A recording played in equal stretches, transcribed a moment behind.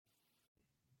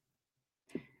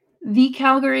The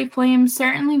Calgary Flames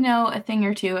certainly know a thing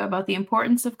or two about the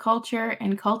importance of culture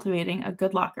and cultivating a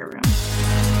good locker room.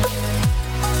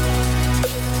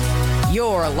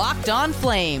 You're Locked On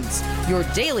Flames, your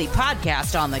daily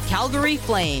podcast on the Calgary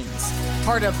Flames.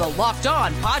 Part of the Locked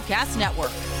On Podcast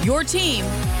Network, your team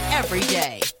every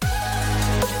day.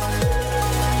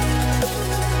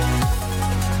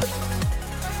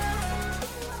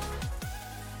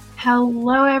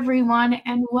 Hello, everyone,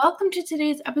 and welcome to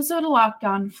today's episode of Locked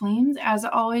On Flames. As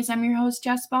always, I'm your host,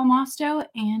 Jess Belmosto,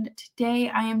 and today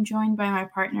I am joined by my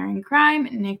partner in crime,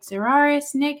 Nick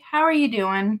Zeraris. Nick, how are you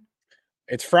doing?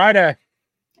 It's Friday.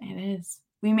 It is.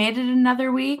 We made it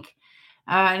another week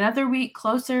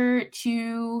closer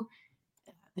to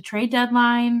the trade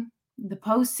deadline, the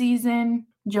postseason,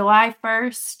 July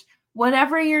 1st,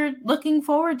 whatever you're looking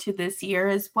forward to this year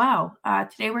as well.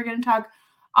 Today we're going to talk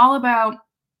all about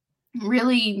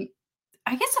really,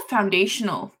 I guess, a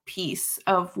foundational piece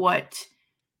of what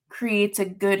creates a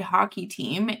good hockey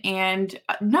team, and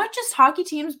not just hockey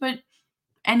teams, but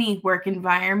any work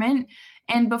environment.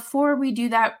 And before we do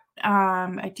that,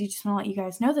 I do just want to let you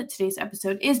guys know that today's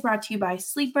episode is brought to you by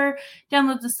Sleeper.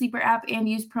 Download the Sleeper app and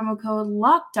use promo code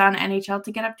LOCKEDONNHL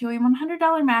to get up to a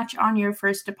 $100 match on your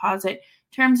first deposit.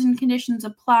 Terms and conditions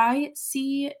apply.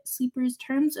 See Sleeper's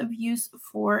terms of use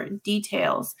for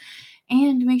details.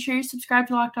 And make sure you subscribe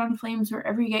to Locked On Flames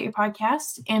wherever you get your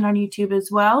podcasts and on YouTube as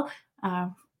well.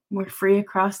 We're free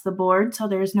across the board, so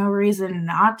there's no reason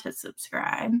not to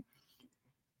subscribe.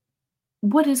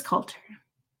 What is culture?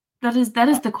 That is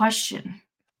the question.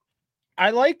 I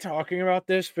like talking about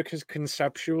this because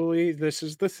conceptually, this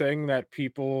is the thing that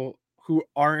people who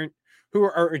are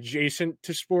adjacent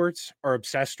to sports are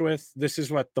obsessed with. This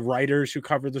is what the writers who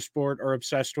cover the sport are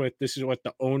obsessed with. This is what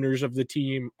the owners of the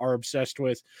team are obsessed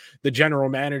with. The general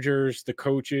managers, the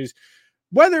coaches.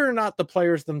 Whether or not the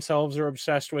players themselves are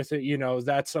obsessed with it,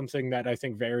 that's something that I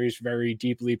think varies very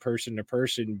deeply person to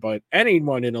person. But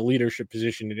anyone in a leadership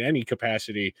position in any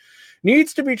capacity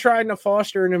needs to be trying to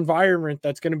foster an environment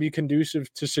that's going to be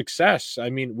conducive to success. I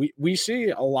mean, we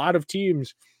see a lot of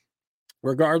teams,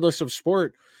 regardless of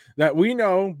sport, that we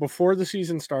know before the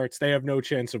season starts, they have no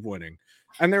chance of winning.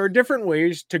 And there are different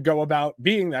ways to go about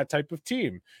being that type of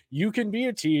team. You can be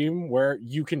a team where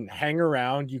you can hang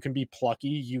around, you can be plucky,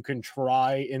 you can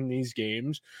try in these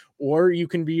games, or you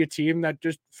can be a team that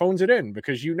just phones it in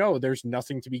because there's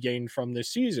nothing to be gained from this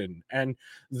season. And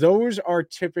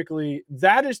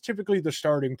that is typically the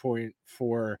starting point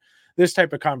for this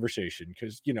type of conversation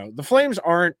because, the Flames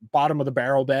aren't bottom of the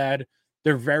barrel bad.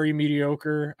 They're very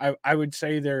mediocre. I would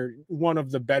say they're one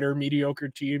of the better mediocre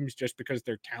teams just because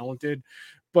they're talented,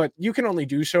 but you can only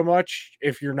do so much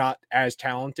if you're not as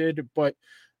talented. But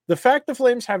the fact the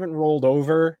Flames haven't rolled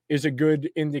over is a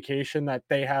good indication that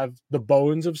they have the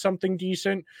bones of something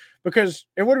decent, because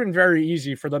it would have been very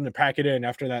easy for them to pack it in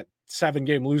after that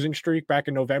 7-game losing streak back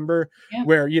in November,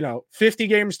 where, 50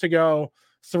 games to go.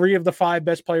 3 of the 5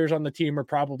 best players on the team are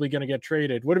probably going to get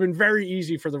traded. Would have been very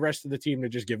easy for the rest of the team to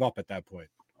just give up at that point.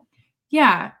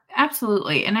 Yeah,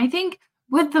 absolutely. And I think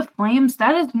with the Flames,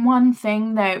 that is one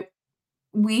thing that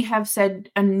we have said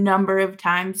a number of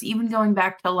times, even going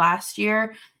back to last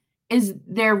year, is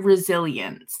their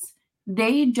resilience.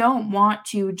 They don't want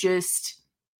to just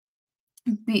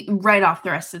be right off the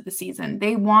rest of the season.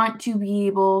 They want to be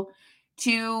able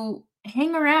to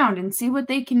hang around and see what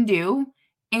they can do.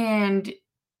 And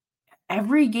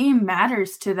every game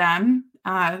matters to them,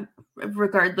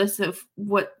 regardless of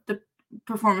what the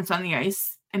performance on the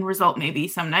ice and result may be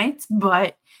some nights.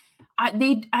 But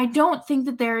I don't think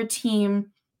that they're a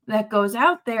team that goes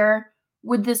out there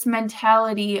with this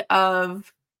mentality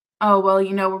of, oh,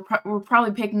 well, we're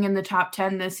probably picking in the top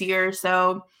 10 this year,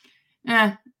 so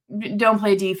don't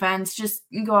play defense. Just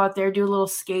go out there, do a little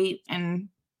skate, and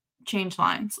change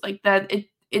lines like that.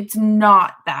 It's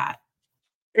not that.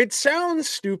 It sounds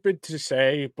stupid to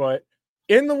say, but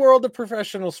in the world of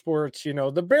professional sports,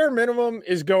 the bare minimum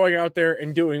is going out there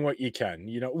and doing what you can.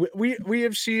 We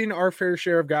have seen our fair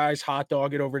share of guys hot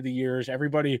dog it over the years.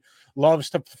 Everybody loves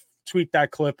to tweet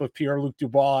that clip of Pierre-Luc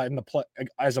Dubois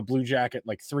as a Blue Jacket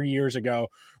like 3 years ago,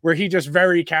 where he just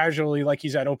very casually, like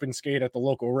he's at open skate at the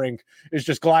local rink, is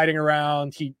just gliding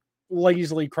around. He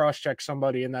lazily cross-check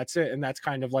somebody, and that's it. And that's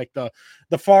kind of like the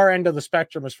far end of the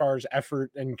spectrum as far as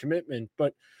effort and commitment.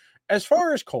 But as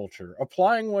far as culture,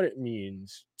 applying what it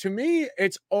means, to me,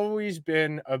 it's always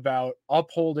been about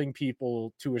upholding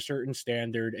people to a certain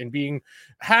standard and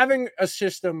having a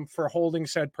system for holding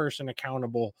said person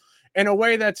accountable in a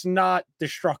way that's not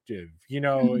destructive.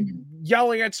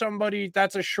 Yelling at somebody,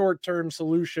 that's a short-term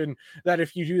solution that,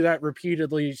 if you do that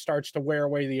repeatedly, starts to wear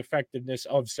away the effectiveness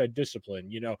of said discipline.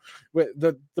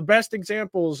 The best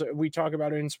examples we talk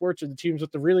about in sports are the teams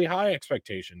with the really high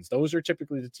expectations. Those are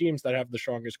typically the teams that have the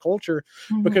strongest culture,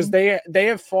 because they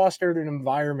have fostered an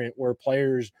environment where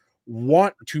players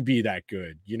want to be that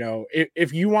good.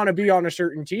 If you want to be on a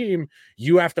certain team,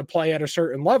 you have to play at a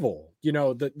certain level.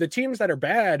 The teams that are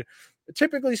bad,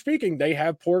 typically speaking, they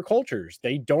have poor cultures.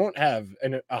 They don't have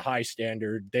a high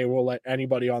standard. They will let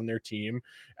anybody on their team,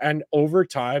 and over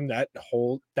time that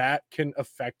can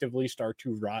effectively start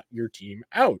to rot your team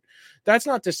out. That's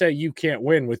not to say you can't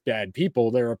win with bad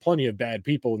people. There are plenty of bad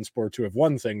people in sports who have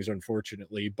won things,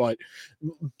 unfortunately, but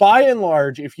by and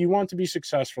large, if you want to be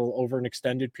successful over an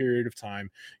extended period of time,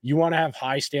 you want to have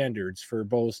high standards for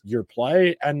both your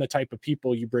play and the type of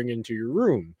people you bring into your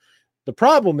room. The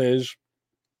problem is,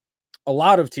 a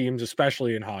lot of teams,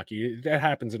 especially in hockey, that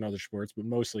happens in other sports, but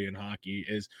mostly in hockey,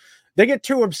 is they get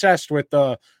too obsessed with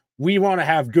we want to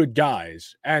have good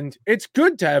guys. And it's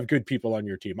good to have good people on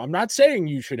your team. I'm not saying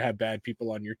you should have bad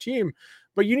people on your team,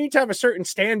 but you need to have a certain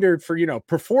standard for,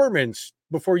 performance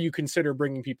before you consider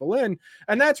bringing people in.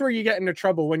 And that's where you get into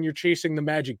trouble when you're chasing the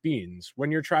magic beans, when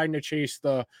you're trying to chase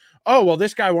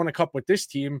this guy won a cup with this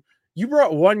team. You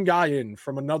brought one guy in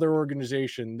from another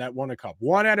organization that won a cup,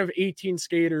 1 out of 18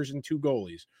 skaters and 2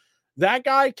 goalies. That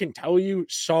guy can tell you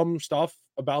some stuff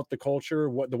about the culture,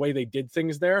 the way they did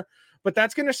things there, but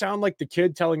that's going to sound like the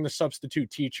kid telling the substitute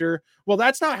teacher, well,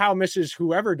 that's not how Mrs.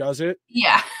 Whoever does it.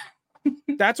 Yeah.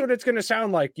 That's what it's going to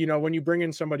sound like, when you bring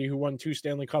in somebody who won 2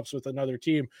 Stanley Cups with another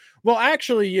team. Well,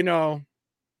 actually,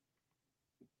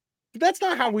 that's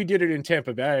not how we did it in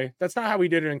Tampa Bay. That's not how we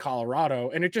did it in Colorado.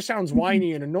 And it just sounds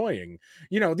whiny and annoying.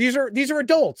 These are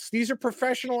adults. These are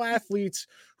professional athletes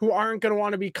who aren't going to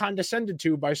want to be condescended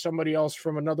to by somebody else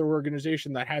from another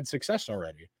organization that had success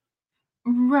already.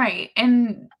 Right.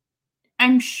 And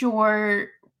I'm sure,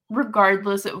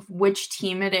 regardless of which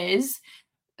team it is,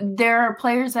 there are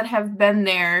players that have been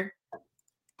there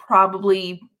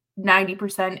probably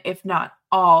 90%, if not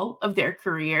all, of their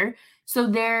career. So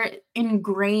they're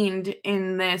ingrained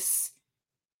in this,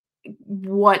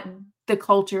 what the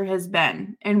culture has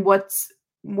been and what's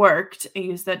worked. I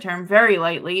use that term very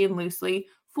lightly and loosely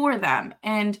for them.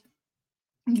 And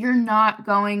you're not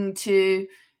going to,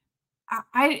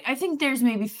 I think there's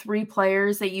maybe 3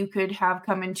 players that you could have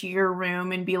come into your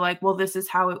room and be like, well, this is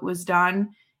how it was done.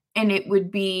 And it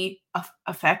would be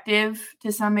effective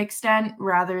to some extent,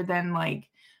 rather than like,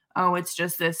 oh, it's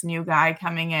just this new guy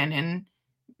coming in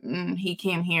and he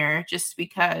came here just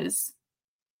because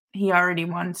he already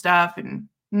won stuff and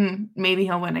maybe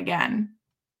he'll win again.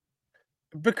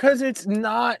 Because it's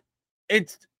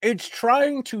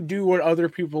trying to do what other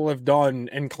people have done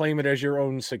and claim it as your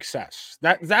own success.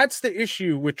 That's the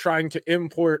issue with trying to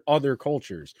import other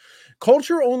cultures.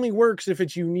 Culture only works if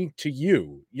it's unique to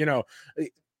you.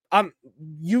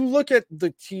 You look at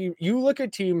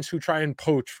teams who try and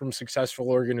poach from successful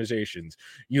organizations.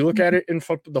 You look at it in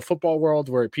the football world,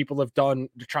 where people have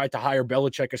tried to hire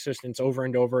Belichick assistants over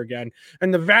and over again,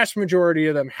 and the vast majority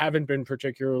of them haven't been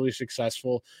particularly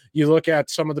successful. You look at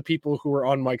some of the people who are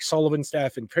on Mike Sullivan's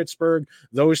staff in Pittsburgh;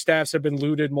 those staffs have been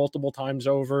looted multiple times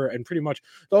over, and pretty much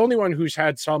the only one who's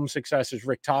had some success is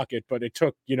Rick Tocchet, but it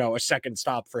took a second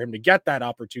stop for him to get that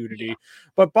opportunity. Yeah.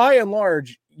 But by and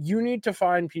large, you need to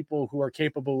find people who are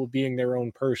capable of being their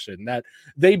own person, that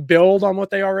they build on what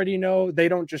they already know. They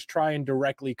don't just try and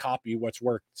directly copy what's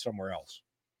worked somewhere else.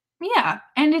 Yeah.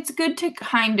 And it's good to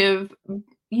kind of,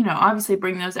 obviously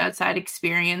bring those outside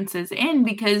experiences in,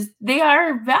 because they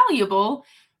are valuable,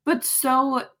 but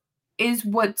so is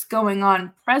what's going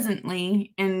on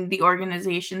presently in the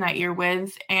organization that you're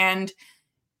with. And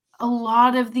a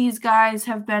lot of these guys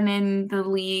have been in the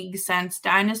league since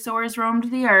dinosaurs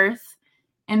roamed the earth.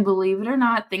 And believe it or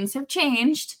not, things have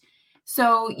changed.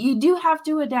 So you do have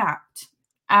to adapt.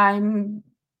 I'm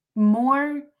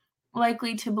more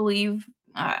likely to believe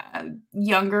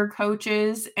younger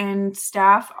coaches and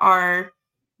staff are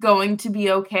going to be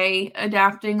okay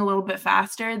adapting a little bit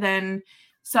faster than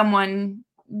someone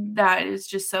that is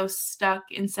just so stuck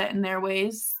and set in their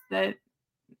ways that,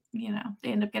 they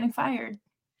end up getting fired.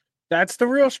 That's the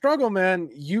real struggle, man.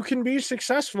 You can be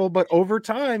successful, but over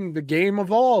time, the game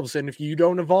evolves. And if you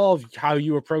don't evolve how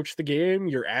you approach the game,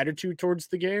 your attitude towards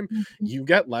the game, you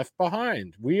get left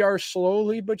behind. We are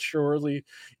slowly but surely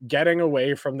getting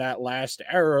away from that last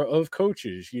era of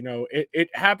coaches. It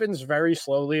happens very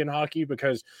slowly in hockey,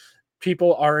 because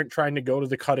people aren't trying to go to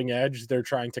the cutting edge. They're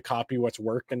trying to copy what's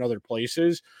worked in other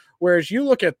places. Whereas you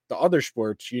look at the other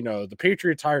sports, the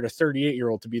Patriots hired a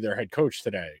 38-year-old to be their head coach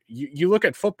today. You look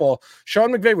at football,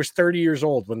 Sean McVay was 30 years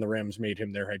old when the Rams made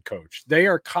him their head coach. They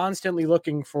are constantly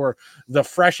looking for the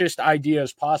freshest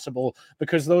ideas possible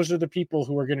because those are the people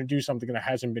who are going to do something that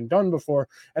hasn't been done before.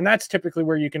 And that's typically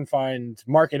where you can find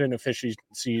market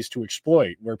inefficiencies to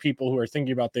exploit, where people who are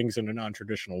thinking about things in a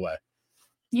non-traditional way.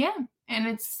 Yeah, and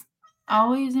it's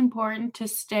always important to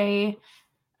stay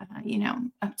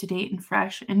up to date and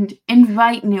fresh and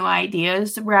invite new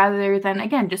ideas rather than,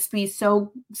 again, just be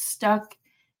so stuck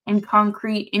and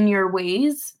concrete in your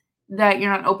ways that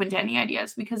you're not open to any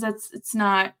ideas, because you're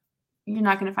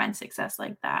not going to find success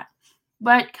like that.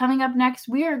 But coming up next,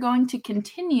 we are going to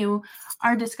continue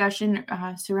our discussion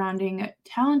surrounding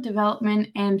talent development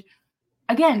and,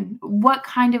 again, what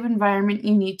kind of environment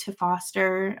you need to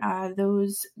foster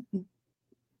those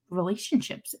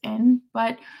relationships in.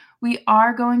 But we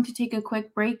are going to take a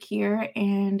quick break here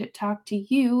and talk to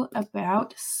you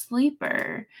about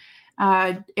Sleeper.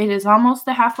 It is almost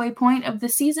the halfway point of the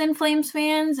season, Flames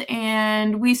fans,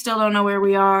 and we still don't know where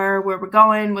we are, where we're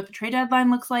going, what the trade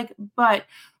deadline looks like. But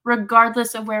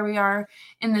regardless of where we are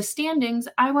in the standings,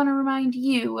 I want to remind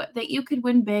you that you could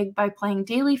win big by playing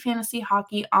daily fantasy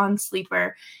hockey on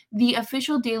Sleeper, the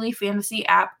official daily fantasy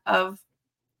app of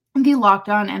the Locked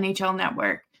On NHL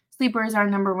Network. Sleeper is our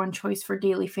number one choice for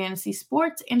daily fantasy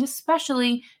sports, and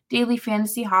especially daily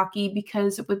fantasy hockey,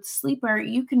 because with Sleeper,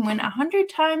 you can win 100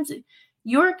 times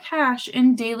your cash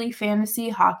in daily fantasy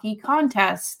hockey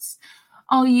contests.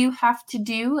 All you have to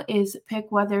do is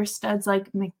pick whether studs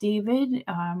like McDavid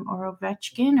or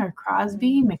Ovechkin or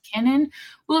Crosby, McKinnon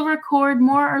will record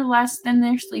more or less than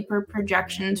their Sleeper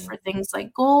projections for things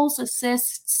like goals,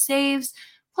 assists, saves,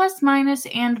 plus minus,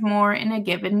 and more in a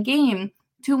given game.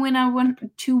 To win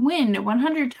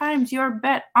 100 times your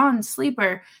bet on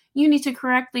Sleeper, you need to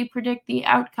correctly predict the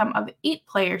outcome of 8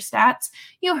 player stats.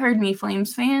 You heard me,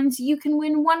 Flames fans. You can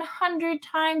win 100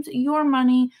 times your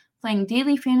money playing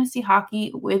daily fantasy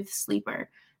hockey with Sleeper.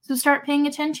 So start paying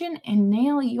attention and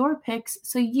nail your picks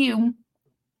so you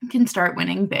can start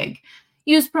winning big.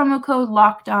 Use promo code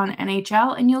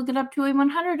LOCKEDONNHL and you'll get up to a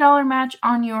 $100 match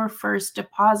on your first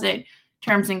deposit.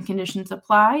 Terms and conditions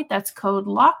apply. That's code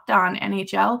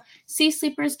LOCKEDONNHL. See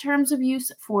Sleeper's terms of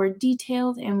use for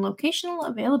detailed and locational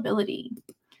availability.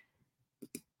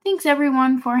 Thanks,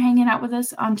 everyone, for hanging out with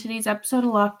us on today's episode of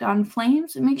Locked On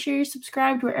Flames. Make sure you're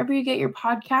subscribed wherever you get your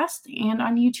podcast and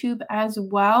on YouTube as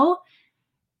well.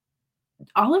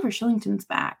 Oliver Shillington's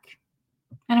back.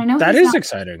 And I know that is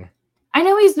exciting. I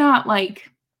know he's not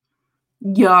like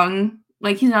young,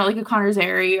 like he's not like a Connor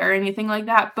Zary or anything like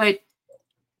that, but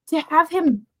to have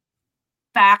him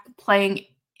back playing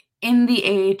in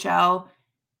the AHL,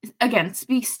 again,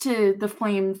 speaks to the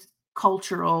Flames'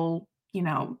 cultural,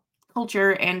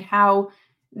 culture and how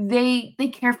they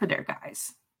care for their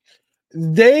guys.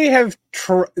 They have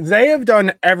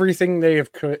done everything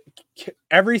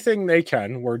everything they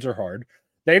can. Words are hard.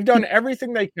 They've done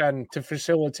everything they can to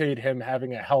facilitate him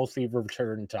having a healthy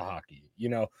return to hockey.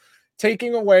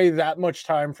 Taking away that much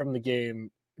time from the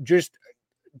game, just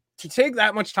to take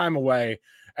that much time away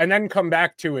and then come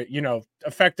back to it,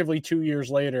 effectively 2 years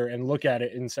later and look at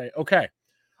it and say, okay,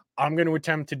 I'm going to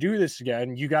attempt to do this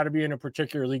again. You got to be in a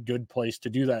particularly good place to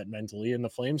do that mentally. And the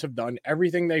Flames have done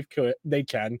everything they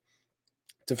can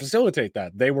to facilitate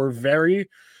that. They were very,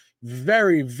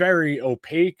 very, very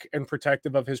opaque and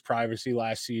protective of his privacy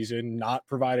last season, not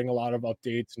providing a lot of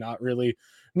updates,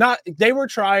 they were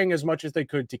trying as much as they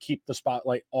could to keep the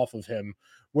spotlight off of him.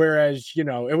 Whereas, it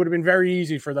would have been very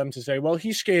easy for them to say, well,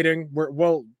 he's skating.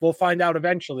 We'll find out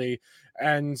eventually.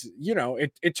 And,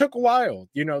 it took a while.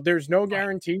 There's no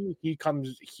guarantee he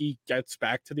gets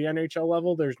back to the NHL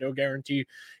level. There's no guarantee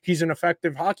he's an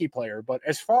effective hockey player. But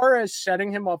as far as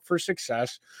setting him up for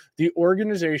success, the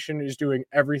organization is doing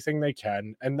everything they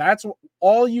can. And that's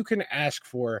all you can ask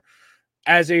for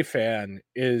as a fan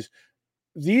is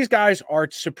these guys are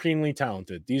supremely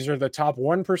talented. These are the top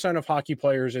 1% of hockey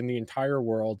players in the entire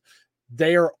world.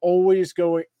 They are always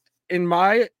going, in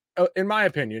my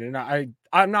opinion, and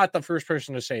I'm not the first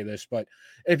person to say this, but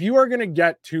if you are going to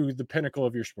get to the pinnacle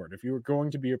of your sport, if you are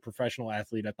going to be a professional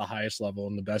athlete at the highest level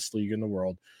in the best league in the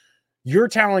world, your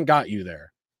talent got you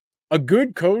there. A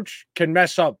good coach can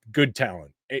mess up good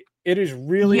talent. It is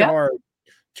really hard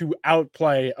to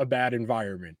outplay a bad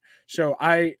environment. So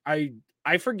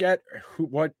I forget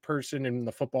what person in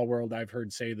the football world I've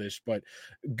heard say this, but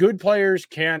good players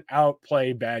can't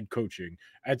outplay bad coaching.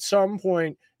 At some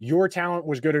point, your talent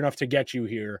was good enough to get you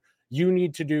here. you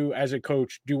need to do as a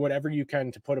coach, do whatever you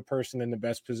can to put a person in the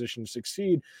best position to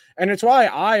succeed. And it's why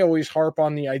I always harp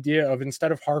on the idea of,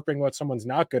 instead of harping what someone's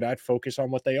not good at, focus on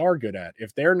what they are good at.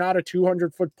 If they're not a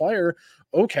 200-foot player,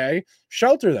 okay,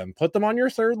 shelter them, put them on your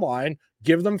third line,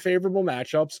 give them favorable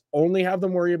matchups, only have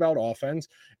them worry about offense.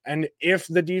 And if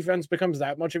the defense becomes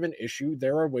that much of an issue,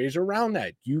 there are ways around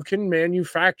that. You can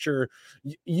manufacture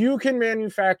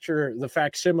the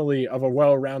facsimile of a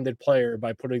well-rounded player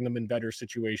by putting them in better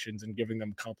situations and giving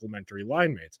them complementary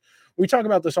line mates. We talk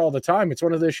about this all the time. It's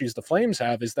one of the issues the Flames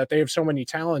have, is that they have so many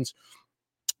talents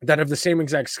that have the same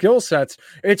exact skill sets.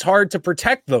 It's hard to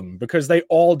protect them because they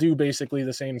all do basically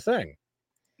the same thing.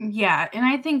 Yeah, and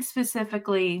I think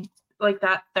specifically like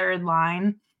that third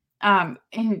line,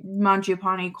 in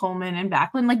Mangiapane, Coleman, and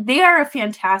Backlund, like they are a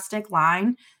fantastic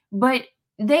line, but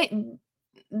they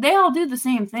all do the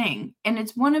same thing. And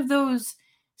it's one of those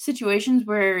situations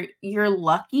where you're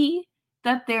lucky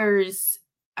that there's,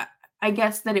 I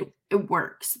guess that it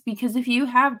works, because if you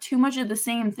have too much of the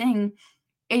same thing,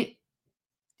 it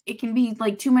can be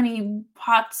like too many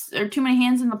pots, or too many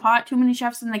hands in the pot, too many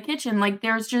chefs in the kitchen. Like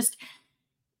there's just,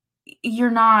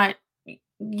 you're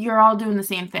all doing the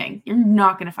same thing. You're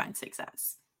not going to find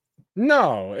success.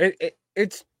 No,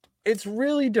 it's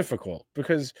really difficult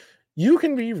because you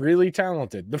can be really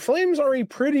talented. The Flames are a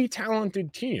pretty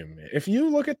talented team. If you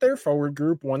look at their forward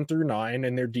group 1 through 9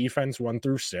 and their defense 1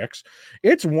 through 6,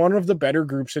 it's one of the better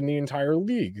groups in the entire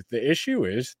league. The issue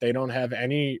is they don't have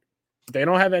any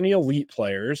elite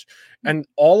players, and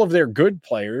all of their good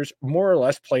players more or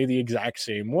less play the exact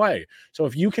same way. So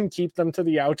if you can keep them to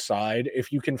the outside,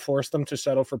 if you can force them to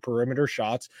settle for perimeter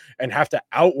shots and have to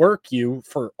outwork you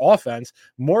for offense,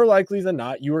 more likely than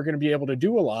not, you are going to be able to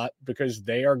do a lot, because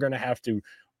they are going to have to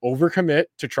overcommit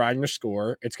to trying to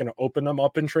score. It's going to open them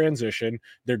up in transition.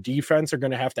 Their defense are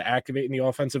going to have to activate in the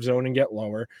offensive zone and get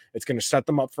lower. It's going to set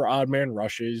them up for odd man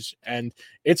rushes. And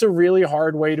it's a really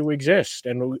hard way to exist.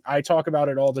 And I talk about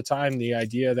it all the time, the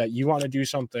idea that you want to do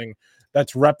something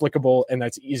that's replicable and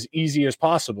that's as easy as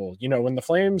possible. You know, when the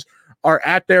Flames are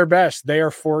at their best, they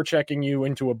are forechecking you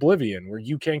into oblivion, where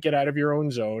you can't get out of your own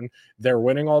zone. They're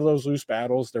winning all those loose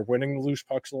battles. They're winning the loose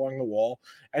pucks along the wall.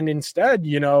 And instead,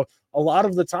 you know, a lot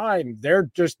of the time they're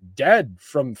just dead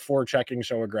from forechecking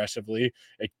so aggressively.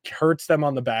 It hurts them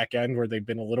on the back end, where they've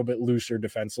been a little bit looser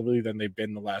defensively than they've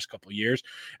been the last couple of years.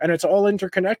 And it's all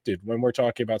interconnected when we're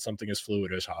talking about something as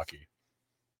fluid as hockey.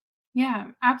 Yeah,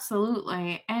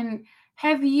 absolutely. And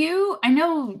I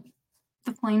know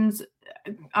the Flames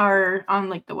are on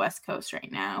like the West Coast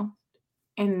right now,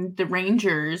 and the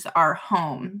Rangers are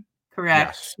home,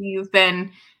 correct? Yes. You've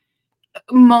been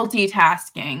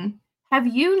multitasking. Have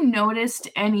you noticed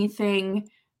anything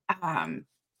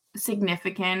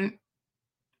significant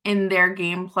in their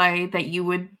gameplay that you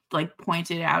would like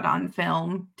point it out on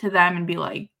film to them and be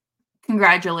like,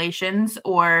 congratulations,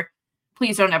 or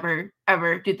please don't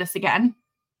ever do this again?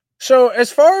 So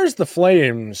as far as the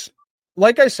Flames,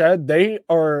 like I said, they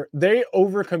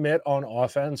overcommit on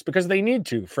offense because they need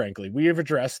to, frankly. We have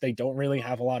addressed they don't really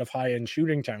have a lot of high-end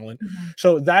shooting talent. Mm-hmm.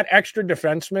 So that extra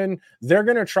defenseman, they're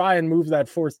going to try and move that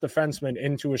fourth defenseman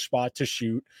into a spot to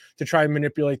shoot, to try and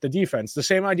manipulate the defense. The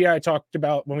same idea I talked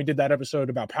about when we did that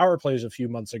episode about power plays a few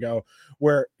months ago,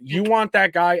 where you want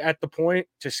that guy at the point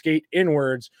to skate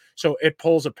inwards so it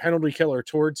pulls a penalty killer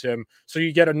towards him, so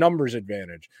you get a numbers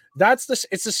advantage. It's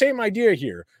the same idea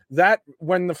here. That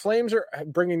when the Flames are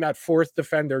bringing that fourth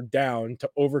defender down to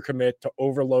overcommit, to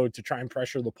overload, to try and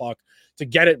pressure the puck, to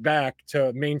get it back,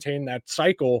 to maintain that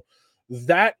cycle,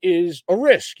 that is a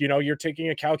risk. You know, you're taking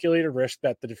a calculated risk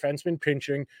that the defenseman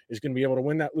pinching is going to be able to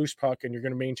win that loose puck, and you're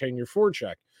going to maintain your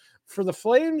forecheck. For the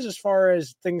Flames, as far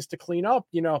as things to clean up,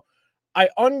 you know, I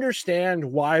understand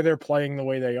why they're playing the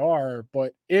way they are,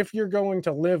 but if you're going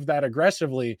to live that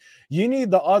aggressively, you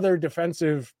need the other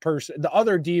defensive person, the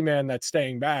other D-man that's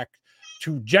staying back,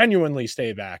 to genuinely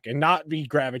stay back and not be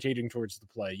gravitating towards the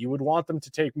play. You would want them to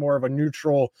take more of a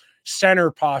neutral center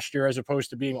posture as opposed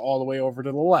to being all the way over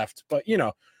to the left. But, you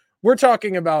know, we're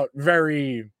talking about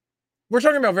very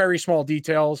small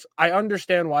details. I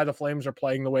understand why the Flames are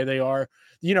playing the way they are.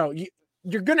 You know,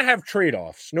 you're going to have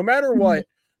trade-offs. No matter what,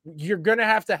 you're going to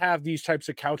have these types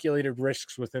of calculated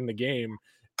risks within the game.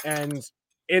 And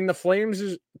in the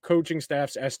Flames' coaching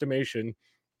staff's estimation,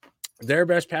 their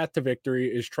best path to victory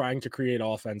is trying to create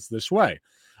offense this way.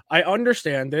 I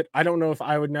understand it. I don't know if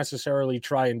I would necessarily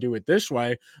try and do it this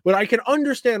way, but I can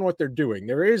understand what they're doing.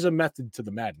 There is a method to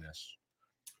the madness.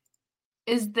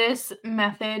 Is this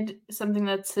method something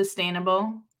that's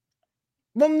sustainable?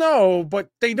 Well, no, but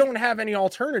they don't have any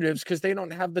alternatives because they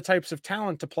don't have the types of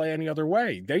talent to play any other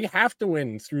way. They have to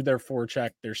win through their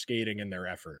forecheck, their skating, and their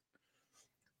effort.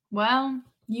 Well,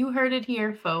 you heard it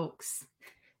here, folks.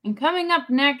 And coming up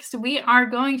next, we are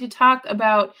going to talk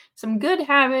about some good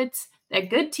habits that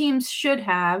good teams should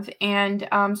have. And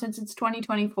since it's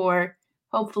 2024,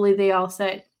 hopefully they all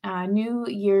set New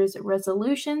Year's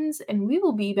resolutions. And we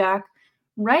will be back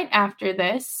right after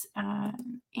this.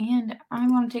 And I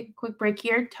want to take a quick break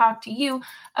here to talk to you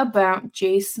about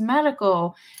Jace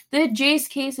Medical. The Jace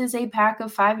case is a pack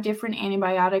of 5 different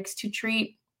antibiotics to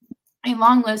treat a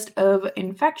long list of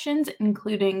infections,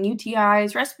 including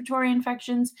UTIs, respiratory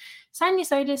infections,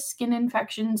 sinusitis, skin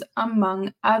infections,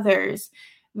 among others.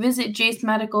 Visit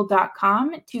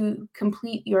jacemedical.com to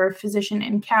complete your physician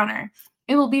encounter.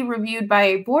 It will be reviewed by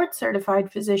a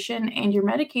board-certified physician, and your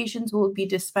medications will be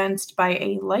dispensed by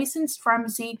a licensed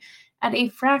pharmacy at a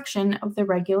fraction of the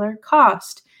regular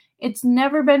cost. It's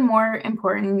never been more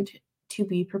important to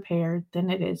be prepared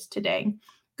than it is today.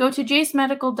 Go to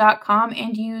jacemedical.com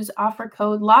and use offer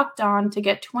code LOCKEDON to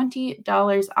get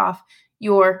 $20 off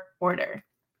your order.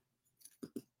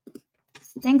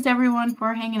 Thanks, everyone,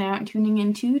 for hanging out and tuning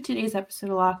into today's episode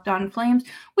of Locked On Flames.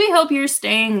 We hope you're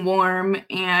staying warm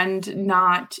and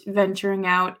not venturing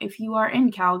out if you are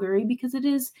in Calgary, because it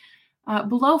is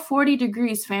below 40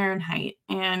 degrees Fahrenheit,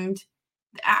 and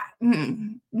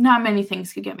not many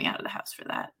things could get me out of the house for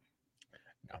that.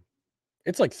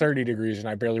 It's like 30 degrees and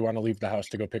I barely want to leave the house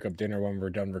to go pick up dinner when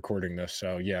we're done recording this.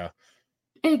 So yeah.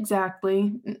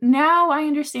 Exactly. Now I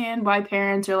understand why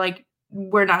parents are like,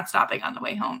 we're not stopping on the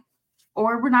way home,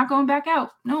 or we're not going back out.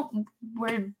 No,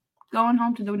 we're going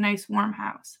home to the nice warm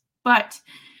house. But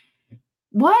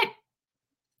what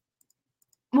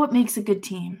makes a good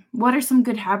team? What are some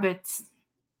good habits?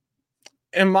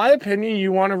 In my opinion,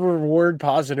 you want to reward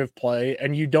positive play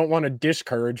and you don't want to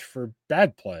discourage for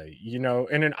bad play. You know,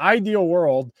 in an ideal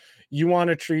world, you want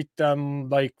to treat them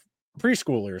like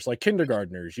preschoolers, like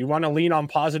kindergartners. You want to lean on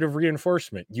positive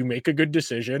reinforcement. You make a good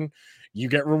decision, you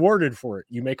get rewarded for it.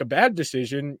 You make a bad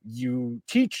decision, you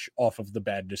teach off of the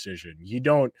bad decision. You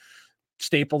don't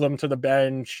staple them to the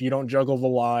bench. You don't juggle the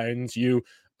lines.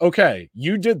 Okay,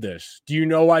 you did this. Do you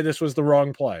know why this was the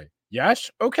wrong play?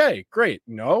 Yes. Okay, great.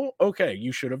 No. Okay,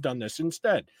 you should have done this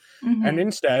instead. Mm-hmm. And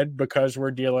instead, because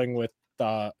we're dealing with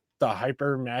the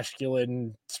hyper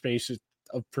masculine spaces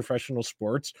of professional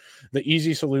sports, the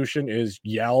easy solution is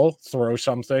yell, throw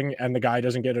something, and the guy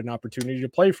doesn't get an opportunity to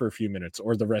play for a few minutes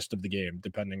or the rest of the game,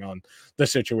 depending on the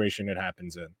situation it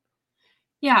happens in.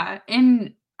 Yeah,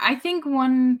 and I think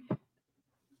one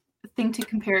thing to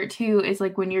compare it to is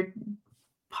like when you're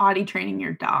potty training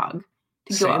your dog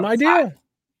to go outside. Same idea.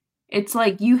 It's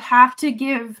like you have to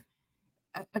give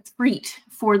a treat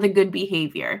for the good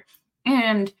behavior.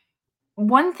 And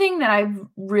one thing that I've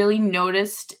really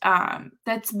noticed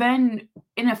that's been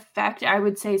in effect, I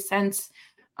would say, since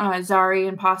Zari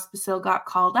and Pospisil got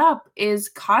called up is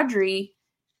Kadri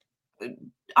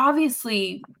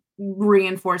obviously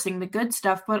reinforcing the good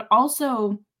stuff, but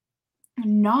also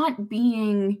not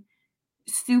being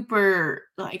super,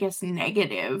 I guess,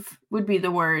 negative would be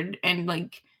the word, and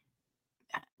like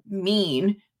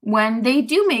mean when they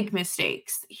do make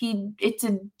mistakes. It's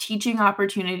a teaching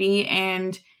opportunity,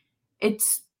 and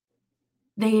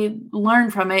they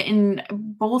learn from it. And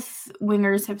both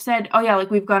wingers have said, oh yeah,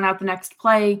 like we've gone out the next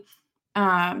play,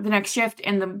 the next shift,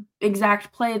 and the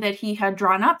exact play that he had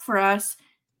drawn up for us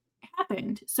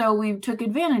happened. So we took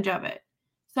advantage of it.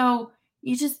 So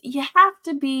you have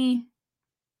to be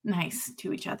nice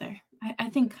to each other. I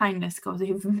think kindness goes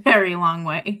a very long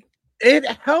way. It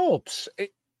helps.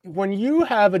 When you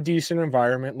have a decent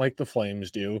environment like the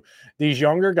Flames do, these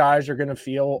younger guys are going to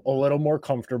feel a little more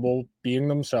comfortable being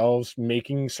themselves,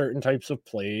 making certain types of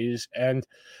plays. And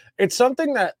it's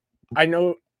something that I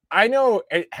know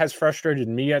it has frustrated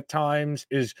me at times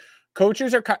is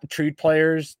coaches are treat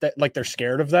players that like they're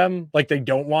scared of them. Like they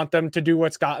don't want them to do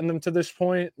what's gotten them to this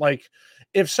point. Like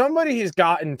if somebody has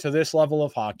gotten to this level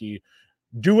of hockey,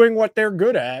 doing what they're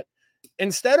good at,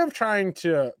 instead of trying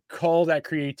to call that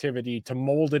creativity to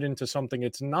mold it into something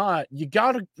it's not, you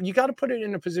gotta put it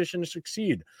in a position to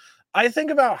succeed. I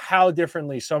think about how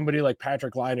differently somebody like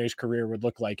Patrick Laine's career would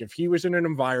look like if he was in an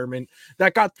environment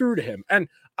that got through to him. And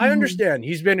I understand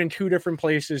he's been in 2 different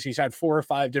places. He's had 4 or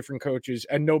 5 different coaches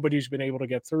and nobody's been able to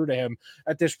get through to him.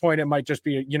 At this point, it might just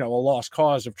be, a lost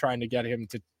cause of trying to get him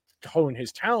to hone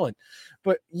his talent.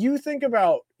 But you think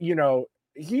about,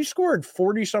 he scored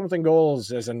 40-something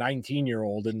goals as a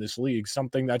 19-year-old in this league,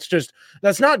 something that's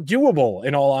not doable,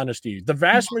 in all honesty. The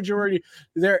vast majority,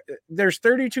 there's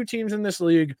 32 teams in this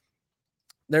league.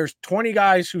 there's 20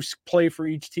 guys who play for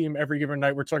each team every given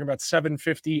night. We're talking about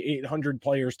 750, 800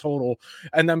 players total.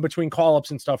 And then between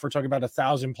call-ups and stuff, we're talking about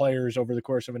 1,000 players over the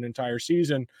course of an entire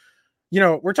season.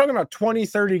 We're talking about 20,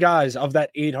 30 guys of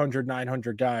that 800,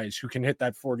 900 guys who can hit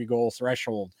that 40 goal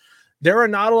threshold. There are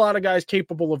not a lot of guys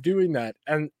capable of doing that.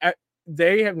 And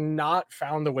they have not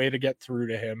found a way to get through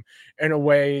to him in a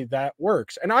way that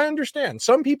works. And I understand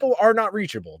some people are not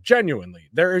reachable. Genuinely,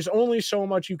 there is only so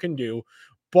much you can do.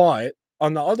 But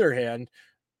on the other hand,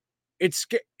 it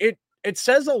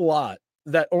says a lot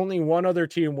that only one other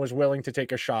team was willing to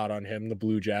take a shot on him, the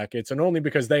Blue Jackets, and only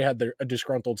because they had a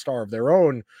disgruntled star of their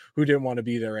own who didn't want to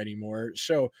be there anymore.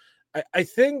 So I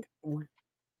think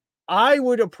I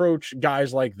would approach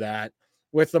guys like that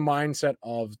with the mindset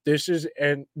of this is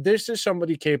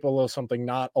somebody capable of something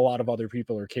not a lot of other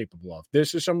people are capable of.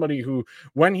 This is somebody who,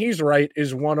 when he's right,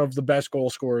 is one of the best goal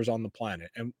scorers on the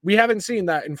planet. And we haven't seen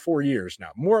that in 4 years now.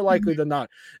 More likely than not,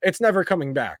 it's never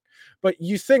coming back. But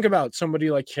you think about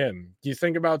somebody like him. You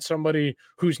think about somebody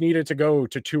who's needed to go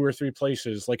to 2 or 3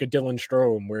 places, like a Dylan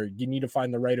Strome, where you need to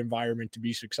find the right environment to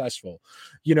be successful.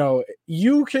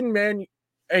 You can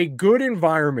a good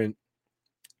environment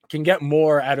can get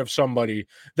more out of somebody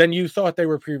than you thought they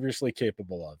were previously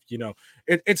capable of.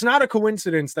 It's not a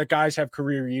coincidence that guys have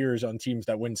career years on teams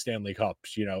that win Stanley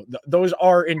Cups. Those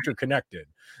are interconnected.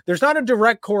 There's not a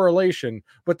direct correlation,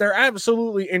 but they're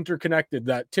absolutely interconnected,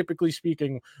 that typically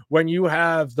speaking, when you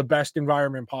have the best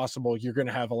environment possible, you're going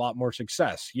to have a lot more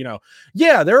success.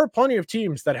 Yeah, there are plenty of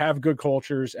teams that have good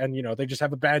cultures and, they just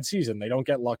have a bad season. They don't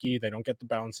get lucky. They don't get the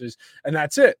bounces, and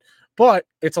that's it. But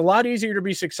it's a lot easier to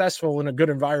be successful in a good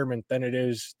environment than it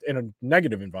is in a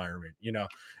negative environment,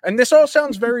 And this all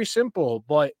sounds very simple,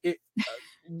 but it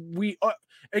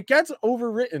gets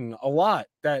overwritten a lot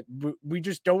that we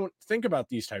just don't think about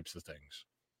these types of things.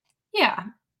 Yeah.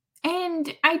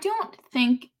 And I don't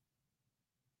think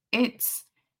it's,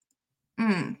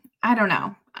 I don't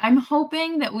know. I'm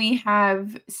hoping that we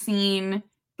have seen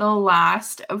the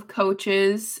last of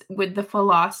coaches with the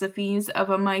philosophies of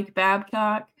a Mike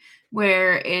Babcock,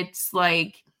 where it's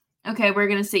like, okay, we're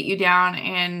going to sit you down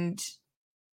and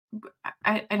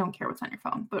I don't care what's on your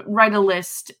phone, but write a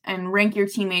list and rank your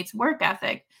teammates' work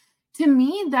ethic. To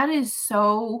me, that is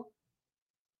so,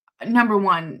 number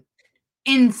one,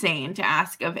 insane to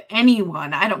ask of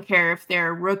anyone. I don't care if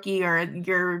they're a rookie or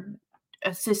your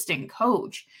assistant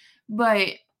coach, but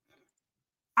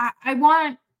I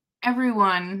want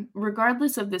everyone,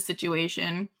 regardless of the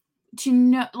situation, to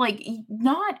know, like,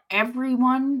 not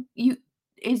everyone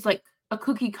is like a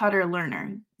cookie cutter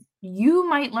learner. You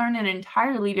might learn an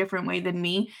entirely different way than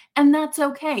me, and that's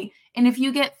okay. And if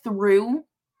you get through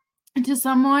to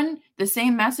someone the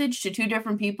same message to 2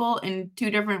 different people in 2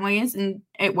 different ways and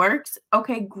it works,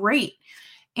 okay, great.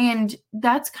 And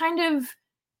that's kind of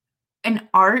an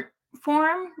art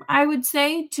form, I would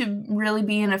say, to really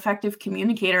be an effective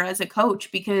communicator as a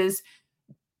coach, because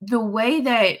the way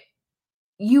that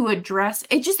you address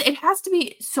it, it has to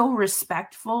be so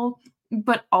respectful,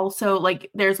 but also like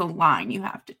there's a line you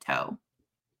have to toe.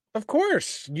 Of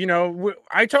course,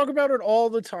 I talk about it all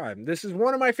the time. This is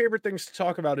one of my favorite things to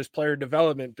talk about, is player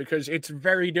development, because it's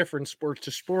very different sport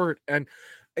to sport. And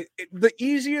the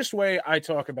easiest way I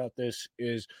talk about this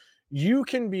is, you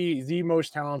can be the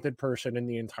most talented person in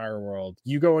the entire world.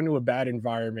 You go into a bad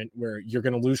environment where you're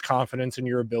going to lose confidence in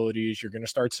your abilities. You're going to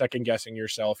start second guessing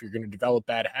yourself. You're going to develop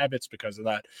bad habits because of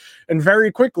that. And very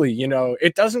quickly,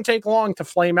 it doesn't take long to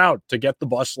flame out, to get the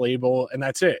bus label, and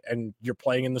that's it. And you're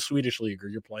playing in the Swedish league, or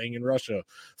you're playing in Russia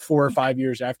 4 or 5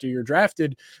 years after you're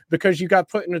drafted, because you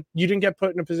didn't get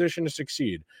put in a position to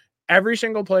succeed. Every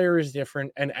single player is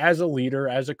different. And as a leader,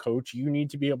 as a coach, you need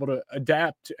to be able to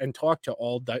adapt and talk to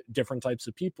all different types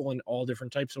of people in all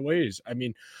different types of ways. I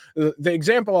mean, the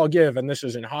example I'll give, and this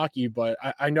isn't hockey, but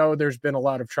I know there's been a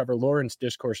lot of Trevor Lawrence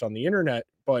discourse on the internet,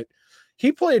 but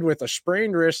he played with a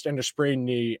sprained wrist and a sprained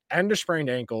knee and a sprained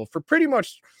ankle for pretty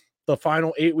much the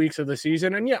final 8 weeks of the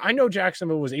season. And yeah, I know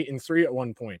Jacksonville was 8-3 at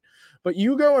one point, but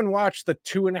you go and watch the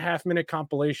 2.5-minute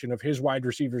compilation of his wide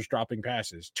receivers dropping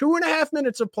passes, 2.5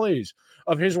 minutes of plays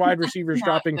of his wide receivers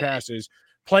dropping passes,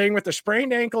 playing with a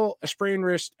sprained ankle, a sprained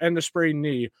wrist, and a sprained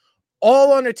knee,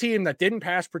 all on a team that didn't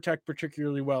pass protect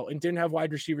particularly well and didn't have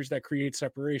wide receivers that create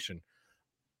separation.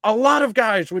 A lot of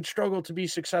guys would struggle to be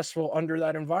successful under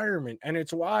that environment. And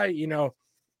it's why,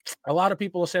 a lot of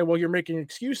people will say, well, you're making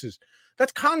excuses.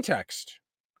 That's context.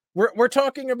 We're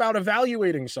talking about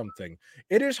evaluating something.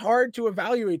 It is hard to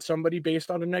evaluate somebody based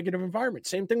on a negative environment.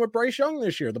 Same thing with Bryce Young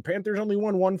this year. The Panthers only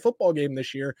won 1 football game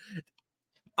this year.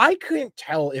 I couldn't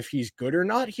tell if he's good or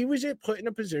not. He was put in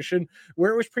a position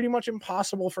where it was pretty much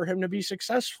impossible for him to be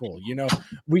successful.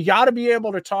 We got to be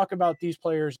able to talk about these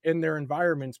players in their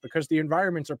environments because the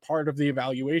environments are part of the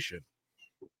evaluation.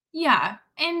 Yeah,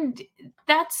 and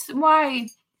that's why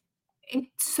it's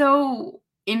so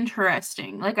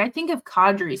interesting. Like, I think of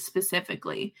Kadri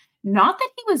specifically. Not that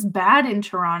he was bad in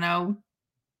Toronto,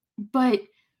 but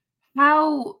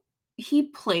how he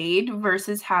played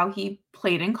versus how he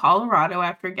played in Colorado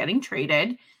after getting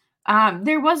traded,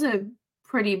 there was a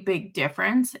pretty big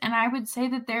difference, and I would say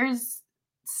that there's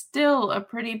still a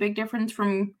pretty big difference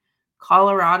from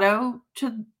Colorado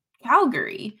to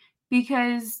Calgary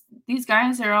because these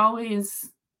guys are always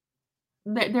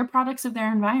they're products of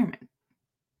their environment.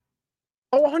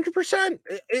 Oh, 100%.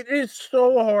 It is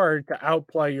so hard to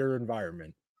outplay your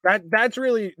environment. That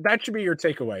should be your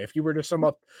takeaway. If you were to sum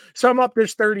up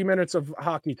this 30 minutes of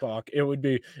hockey talk,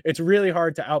 it's really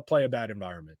hard to outplay a bad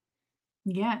environment.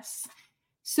 Yes.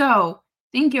 So,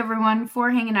 thank you everyone for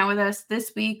hanging out with us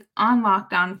this week on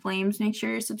Locked On Flames. Make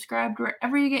sure you're subscribed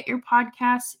wherever you get your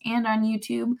podcasts and on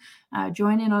YouTube.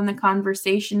 Join in on the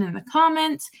conversation in the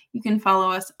comments. You can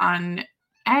follow us on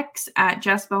X at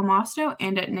Jess Belmosto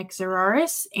and at Nick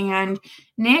Zeraris. And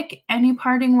Nick, any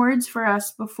parting words for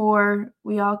us before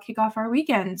we all kick off our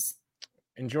weekends?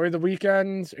 Enjoy the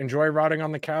weekends. Enjoy rotting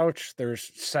on the couch.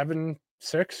 There's 6 NFL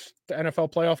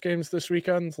playoff games this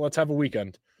weekend. Let's have a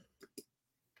weekend.